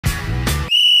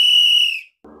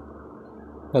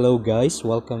Hello guys!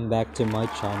 Welcome back to my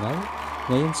channel.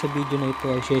 Ngayon sa video na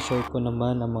ito ay share ko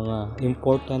naman ang mga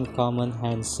important common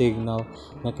hand signal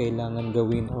na kailangan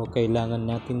gawin o kailangan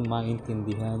natin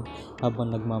maintindihan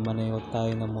habang nagmamaneho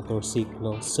tayo ng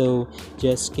motorsiklo. So,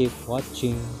 just keep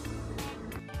watching.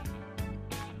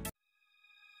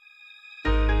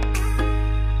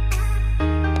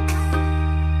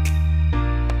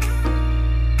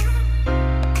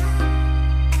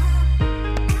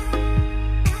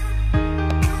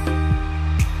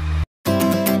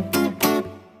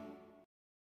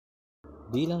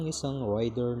 Bilang isang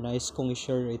rider, nais kong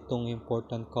i-share itong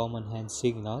important common hand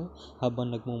signal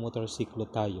habang nagmumotorsiklo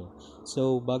tayo.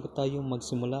 So, bago tayo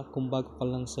magsimula, kung bago ka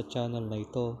lang sa channel na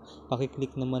ito,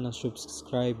 pakiclick naman ang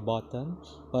subscribe button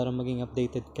para maging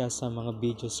updated ka sa mga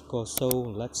videos ko. So,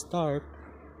 let's start!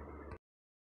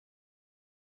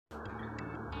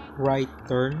 Right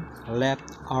turn,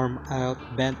 left arm out,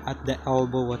 bend at the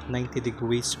elbow at 90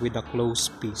 degrees with a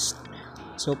closed fist.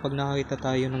 So pag nakakita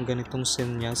tayo ng ganitong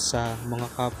senyas sa mga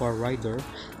kapwa rider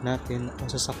natin o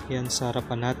sasakyan sa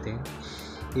harapan natin,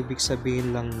 ibig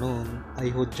sabihin lang nun ay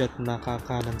hudyat na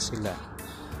kakanan sila.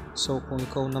 So kung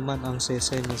ikaw naman ang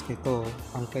sesenyas nito,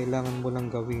 ang kailangan mo lang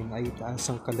gawin ay itaas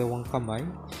ang kalawang kamay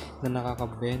na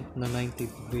nakakabend na 90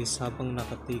 degrees habang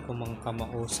nakatikom ang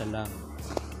kamao sa langit.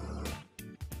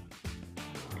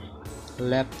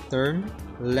 Left turn,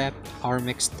 left arm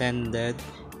extended,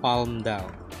 palm down.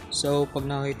 So, pag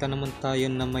nakita naman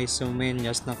tayo na may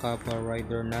sumenyas na kapwa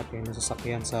rider natin na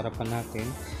sasakyan sa harapan natin,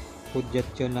 hudyat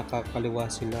yun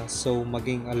nakakaliwa sila. So,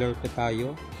 maging alert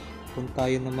tayo. Kung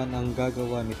tayo naman ang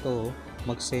gagawa nito,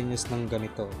 magsenyas ng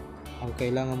ganito. Ang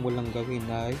kailangan mo lang gawin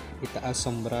ay itaas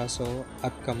ang braso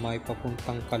at kamay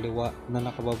papuntang kaliwa na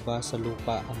nakababa sa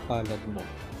lupa ang palad mo.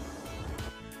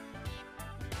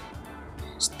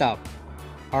 Stop.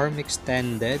 Arm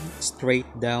extended, straight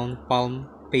down, palm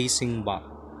facing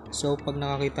back. So pag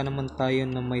nakakita naman tayo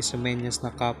na may sumenyas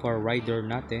na kapwa rider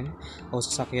natin o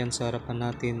sasakyan sa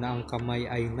harapan natin na ang kamay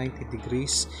ay 90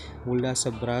 degrees mula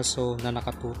sa braso na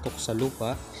nakatutok sa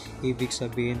lupa, ibig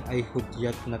sabihin ay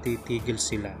hudyat na titigil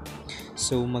sila.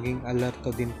 So maging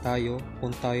alerto din tayo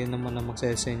kung tayo naman ang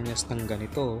magsesenyas ng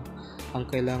ganito. Ang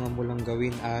kailangan mo lang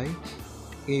gawin ay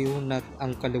iunat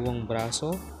ang kaliwang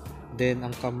braso, then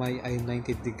ang kamay ay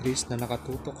 90 degrees na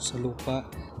nakatutok sa lupa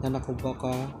na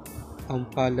nakubaka ang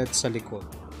palad sa likod.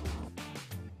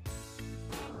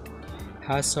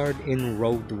 Hazard in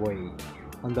roadway.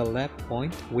 On the left,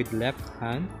 point with left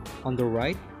hand. On the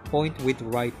right, point with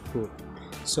right foot.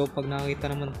 So pag nakita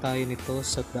naman tayo nito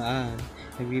sa daan,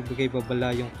 nagbibigay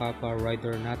babala yung kapwa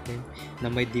rider natin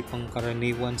na may di pang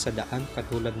karaniwan sa daan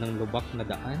katulad ng lubak na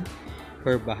daan,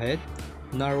 curve ahead,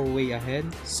 narrow way ahead,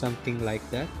 something like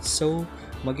that. So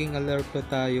maging alerto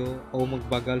tayo o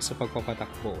magbagal sa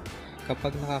pagpapatakbo.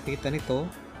 Kapag nakakita nito,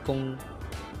 kung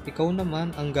ikaw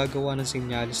naman ang gagawa ng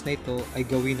sinyalis na ito ay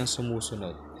gawin ang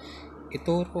sumusunod.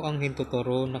 Ituro ang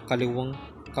hintuturo na kaliwang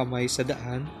kamay sa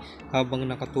daan habang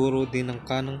nakaturo din ang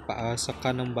kanang paa sa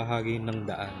kanang bahagi ng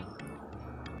daan.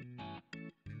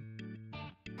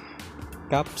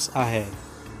 Taps ahead.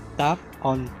 Tap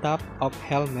on top of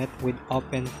helmet with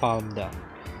open palm down.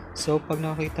 So pag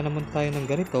nakakita naman tayo ng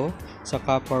ganito sa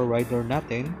kapwa rider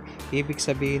natin, ibig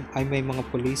sabihin ay may mga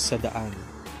pulis sa daan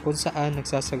kung saan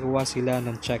nagsasagawa sila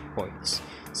ng checkpoints.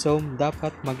 So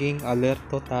dapat maging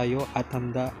alerto tayo at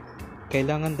handa.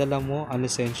 Kailangan dala mo ang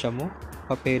lisensya mo,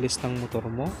 papeles ng motor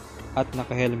mo at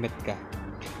naka-helmet ka.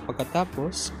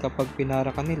 Pagkatapos, kapag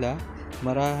pinara ka nila,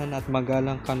 marahan at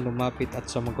magalang kang lumapit at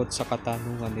sumagot sa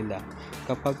katanungan nila.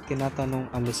 Kapag tinatanong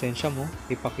ang lisensya mo,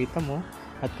 ipakita mo.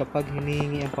 At kapag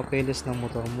hinihingi ang papeles ng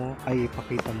motor mo ay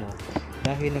ipakita mo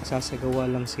dahil nagsasagawa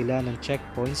lang sila ng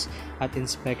checkpoints at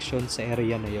inspection sa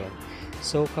area na yon.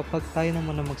 So kapag tayo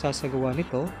naman ang magsasagawa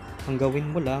nito, ang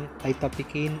gawin mo lang ay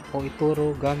tapikin o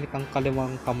ituro gamit ang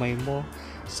kaliwang kamay mo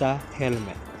sa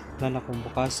helmet na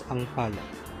nakabukas ang palad.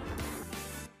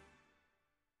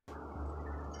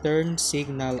 Turn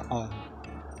signal on.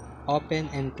 Open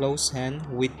and close hand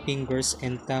with fingers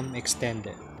and thumb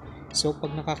extended. So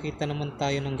pag nakakita naman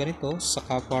tayo ng ganito sa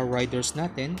kapwa riders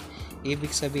natin,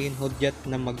 ibig sabihin hudyat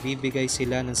na magbibigay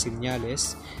sila ng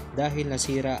sinyales dahil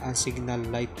nasira ang signal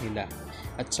light nila.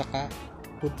 At saka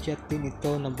hudyat din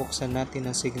ito na buksan natin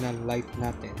ang signal light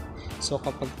natin. So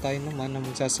kapag tayo naman ang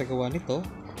magsasagawa nito,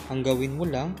 ang gawin mo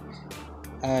lang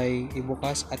ay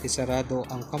ibukas at isarado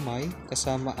ang kamay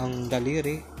kasama ang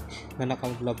daliri na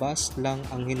nakalabas lang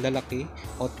ang hinlalaki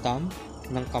o thumb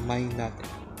ng kamay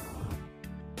natin.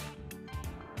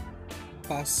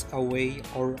 Pass away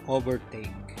or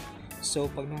overtake. So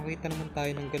pag nakakita naman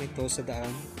tayo ng ganito sa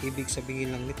daan, ibig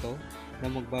sabihin lang nito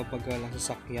na magbabagal ang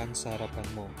sasakyan sa harapan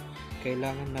mo.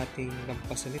 Kailangan nating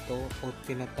lampasan ito o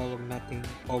tinatawag nating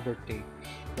overtake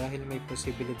dahil may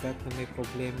posibilidad na may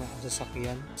problema ang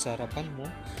sasakyan sa harapan mo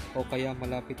o kaya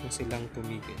malapit na silang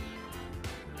tumigil.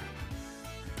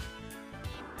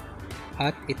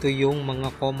 At ito yung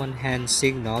mga common hand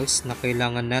signals na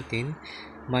kailangan natin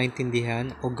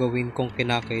maintindihan o gawin kung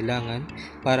kinakailangan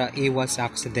para iwas sa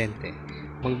aksidente.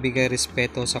 Magbigay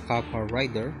respeto sa kapwa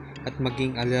rider at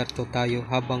maging alerto tayo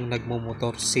habang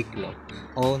nagmumotorsiklo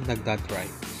o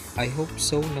nagdadrive. I hope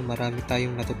so na marami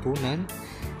tayong natutunan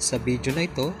sa video na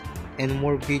ito and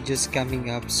more videos coming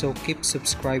up, so keep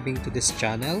subscribing to this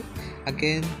channel.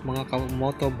 Again, mga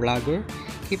moto vlogger,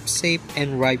 keep safe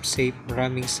and ride safe.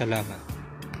 Maraming salamat.